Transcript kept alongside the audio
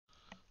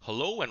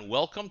Hello and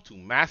welcome to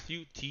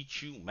Matthew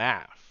Teach You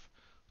Math.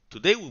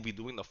 Today we'll be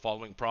doing the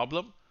following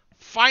problem.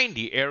 Find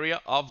the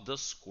area of the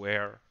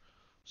square.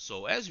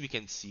 So as we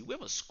can see, we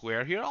have a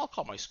square here. I'll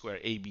call my square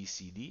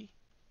ABCD.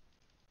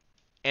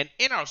 And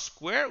in our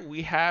square,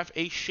 we have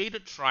a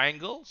shaded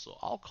triangle. So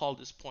I'll call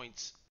this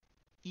point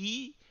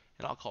E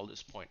and I'll call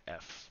this point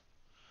F.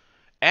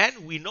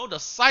 And we know the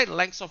side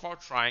lengths of our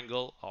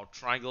triangle. Our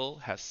triangle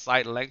has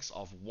side lengths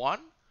of 1,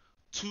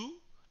 2,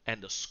 and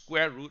the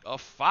square root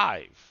of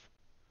 5.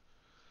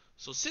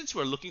 So since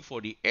we're looking for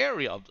the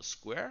area of the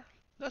square,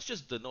 let's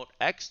just denote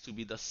x to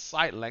be the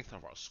side length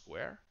of our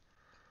square.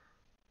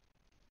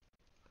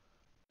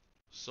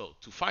 So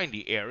to find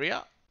the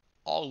area,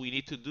 all we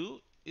need to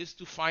do is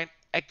to find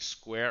x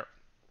squared.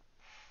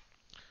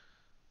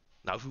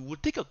 Now if we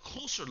would take a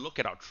closer look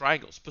at our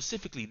triangle,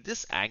 specifically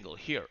this angle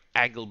here,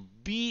 angle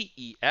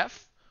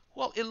BEF,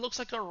 well, it looks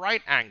like a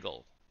right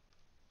angle.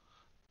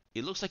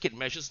 It looks like it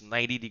measures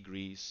 90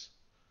 degrees.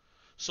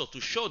 So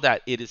to show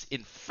that it is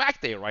in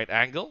fact a right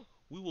angle,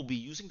 we will be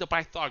using the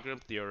Pythagorean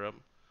theorem.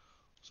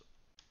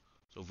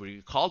 So if we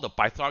recall, the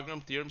Pythagorean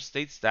theorem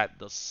states that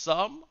the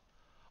sum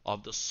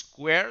of the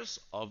squares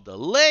of the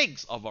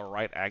legs of a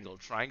right angled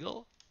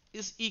triangle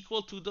is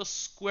equal to the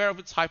square of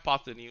its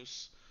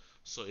hypotenuse.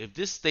 So if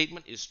this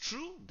statement is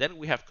true, then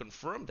we have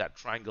confirmed that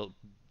triangle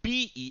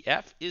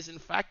BEF is in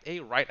fact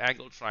a right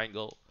angled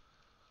triangle.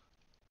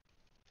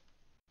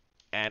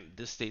 And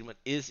this statement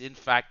is in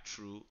fact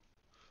true.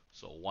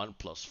 So 1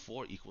 plus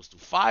 4 equals to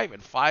 5,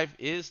 and 5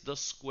 is the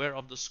square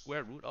of the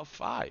square root of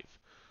 5.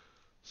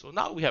 So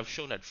now we have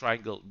shown that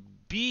triangle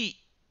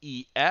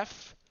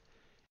BEF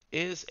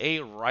is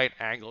a right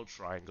angle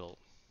triangle.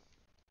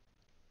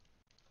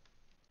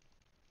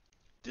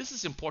 This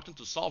is important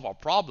to solve our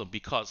problem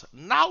because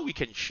now we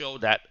can show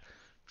that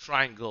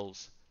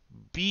triangles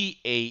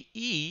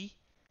BAE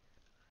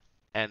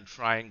and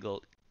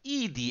triangle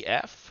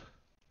EDF,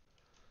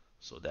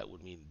 so that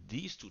would mean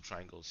these two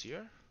triangles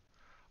here,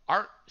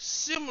 are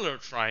similar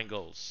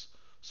triangles.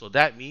 So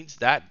that means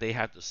that they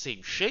have the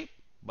same shape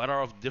but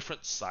are of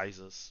different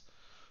sizes.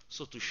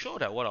 So to show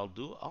that, what I'll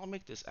do, I'll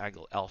make this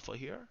angle alpha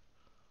here.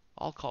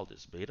 I'll call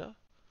this beta.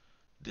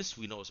 This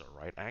we know is a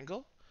right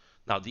angle.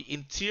 Now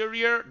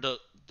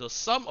the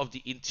sum of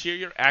the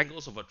interior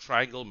angles of a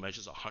triangle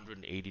measures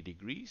 180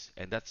 degrees,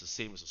 and that's the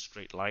same as a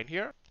straight line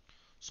here.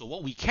 So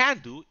what we can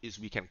do is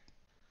we can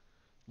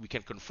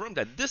confirm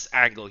that this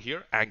angle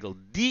here, angle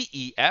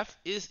DEF,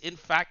 is in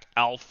fact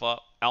alpha.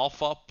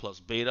 Alpha plus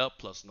beta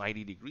plus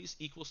 90 degrees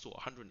equals to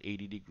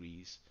 180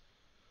 degrees.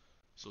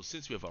 So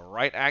since we have a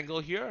right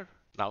angle here,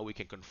 now we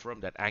can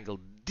confirm that angle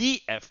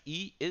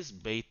DFE is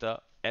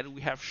beta, and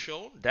we have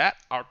shown that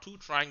our two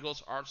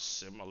triangles are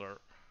similar.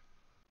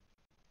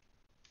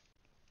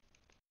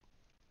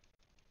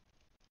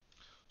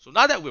 So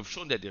now that we've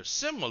shown that they're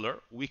similar,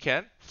 we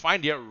can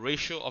find their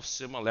ratio of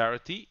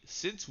similarity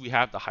since we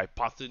have the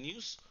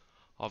hypotenuse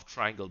of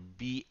triangle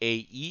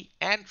BAE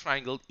and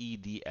triangle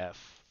EDF.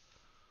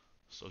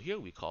 So here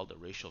we call the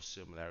ratio of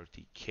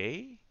similarity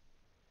K.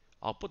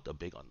 I'll put the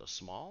big on the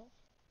small.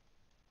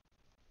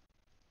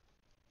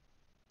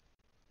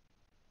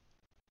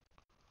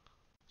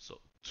 So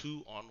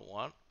 2 on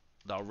 1.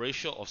 The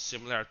ratio of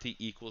similarity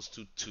equals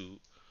to 2.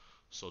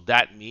 So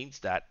that means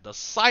that the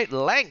side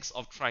lengths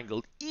of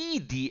triangle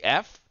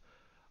EDF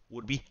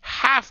would be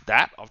half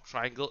that of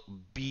triangle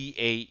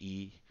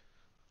BAE.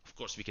 Of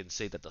course, we can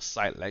say that the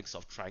side lengths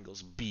of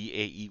triangles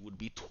BAE would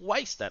be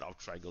twice that of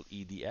triangle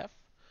EDF.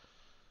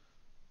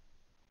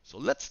 So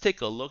let's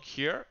take a look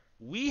here.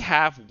 We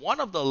have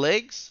one of the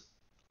legs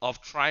of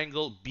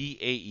triangle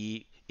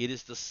BAE. It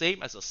is the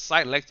same as the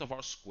side length of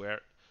our square,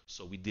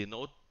 so we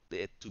denote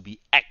it to be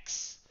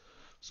x.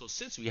 So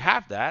since we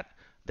have that,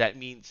 that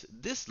means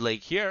this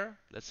leg here,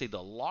 let's say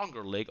the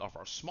longer leg of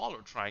our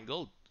smaller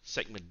triangle,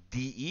 segment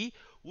DE,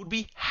 would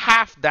be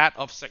half that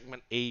of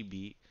segment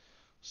AB.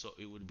 So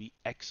it would be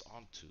x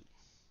on 2.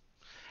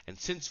 And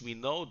since we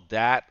know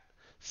that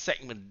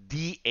segment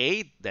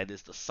DA, that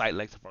is the side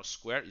length of our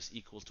square, is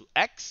equal to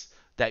x,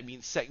 that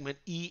means segment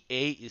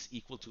EA is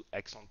equal to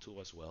x on 2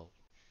 as well.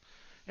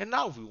 And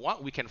now if we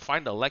want, we can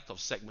find the length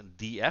of segment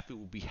DF. It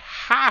will be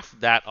half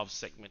that of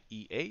segment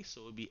EA,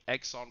 so it will be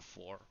x on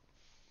 4.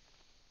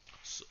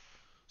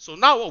 So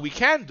now what we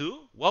can do,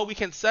 well, we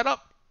can set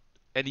up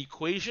an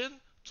equation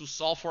to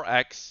solve for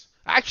x.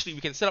 Actually,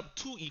 we can set up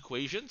two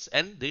equations,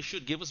 and they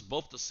should give us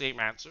both the same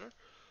answer.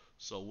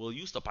 So we'll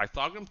use the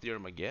Pythagorean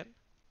theorem again.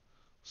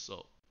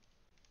 So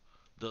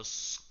the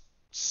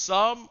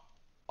sum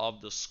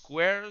of the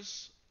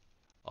squares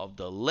of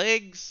the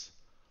legs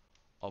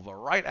of a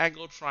right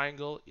angle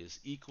triangle is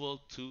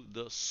equal to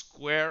the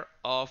square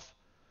of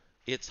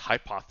its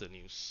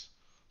hypotenuse.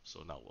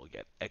 So now we'll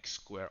get x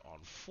squared on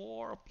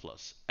 4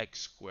 plus x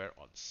squared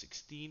on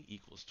 16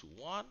 equals to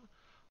 1.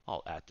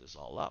 I'll add this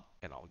all up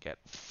and I'll get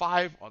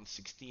 5 on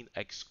 16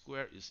 x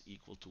squared is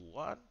equal to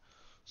 1.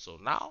 So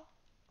now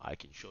I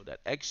can show that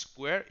x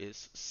squared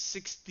is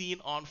 16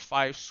 on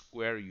 5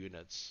 square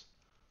units.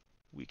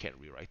 We can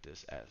rewrite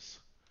this as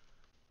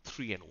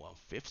 3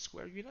 1/5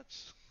 square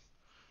units.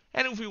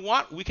 And if we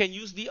want, we can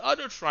use the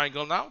other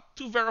triangle now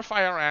to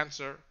verify our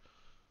answer.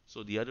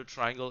 So the other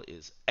triangle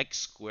is x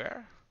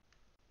squared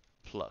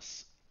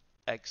plus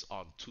x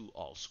on 2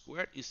 all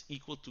squared is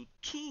equal to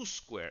 2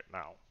 squared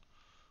now.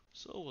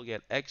 So we'll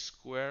get x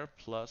squared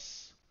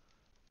plus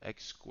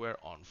x squared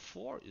on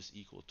 4 is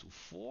equal to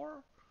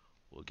 4.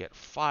 We'll get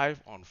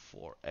 5 on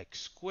 4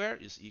 x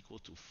squared is equal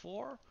to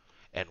 4.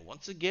 And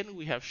once again,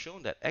 we have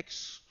shown that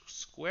x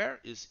squared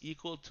is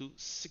equal to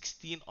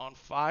 16 on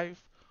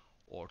 5,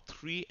 or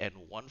 3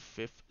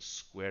 1/5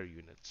 square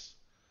units.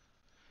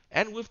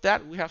 And with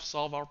that, we have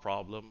solved our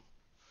problem.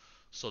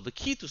 So the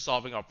key to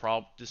solving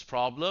this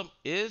problem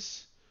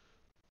is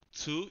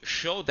to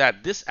show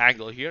that this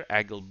angle here,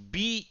 angle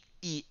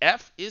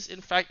BEF, is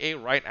in fact a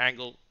right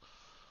angle.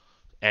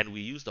 And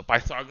we use the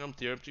Pythagorean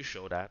theorem to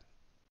show that.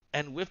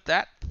 And with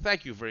that,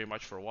 thank you very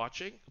much for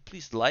watching.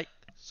 Please like,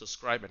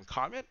 subscribe, and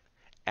comment.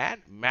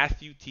 And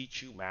Matthew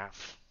teach you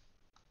math.